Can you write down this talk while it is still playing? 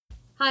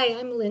Hi,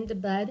 I'm Linda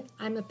Budd.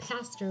 I'm a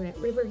pastor at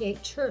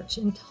Rivergate Church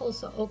in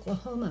Tulsa,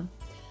 Oklahoma.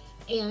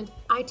 And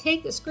I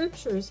take the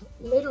scriptures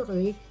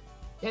literally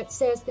that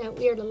says that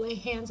we are to lay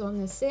hands on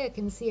the sick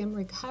and see them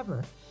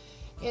recover.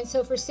 And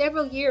so for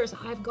several years,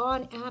 I've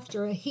gone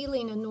after a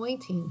healing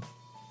anointing.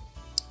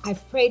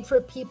 I've prayed for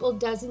people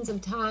dozens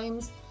of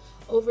times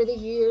over the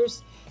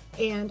years,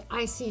 and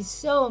I see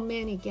so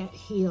many get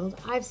healed.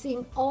 I've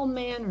seen all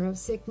manner of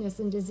sickness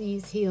and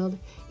disease healed.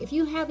 If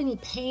you have any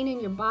pain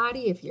in your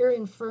body, if you're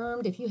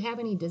infirmed, if you have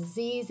any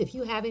disease, if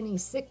you have any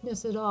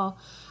sickness at all,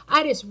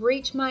 I just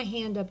reach my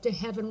hand up to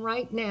heaven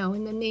right now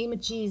in the name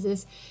of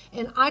Jesus,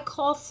 and I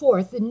call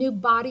forth the new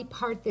body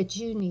part that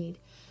you need.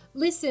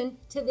 Listen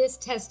to this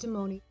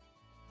testimony.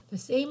 The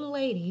same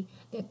lady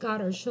that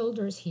got her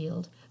shoulders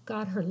healed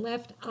got her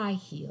left eye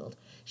healed.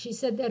 She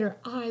said that her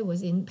eye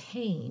was in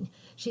pain.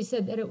 She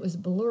said that it was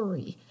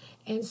blurry.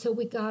 And so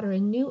we got her a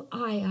new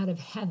eye out of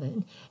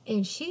heaven.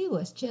 And she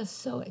was just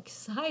so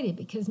excited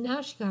because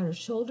now she got her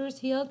shoulders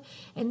healed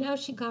and now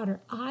she got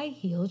her eye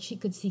healed. She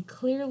could see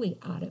clearly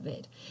out of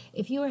it.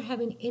 If you are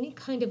having any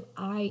kind of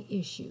eye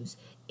issues,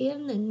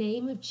 in the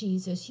name of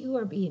Jesus, you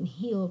are being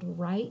healed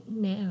right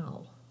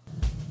now.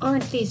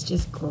 Aren't these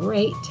just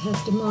great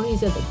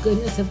testimonies of the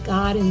goodness of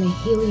God and the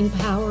healing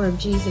power of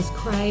Jesus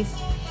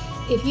Christ?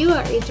 If you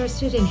are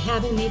interested in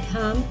having me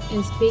come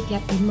and speak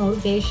at a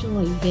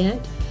motivational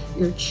event,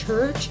 your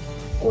church,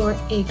 or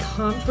a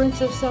conference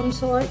of some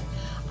sort,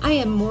 I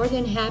am more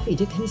than happy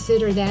to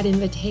consider that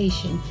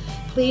invitation.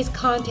 Please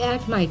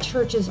contact my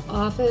church's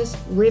office,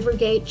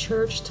 Rivergate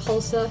Church,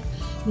 Tulsa,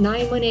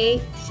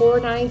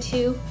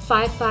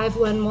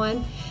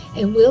 918-492-5511,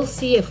 and we'll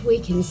see if we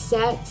can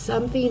set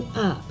something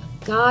up.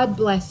 God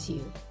bless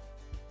you.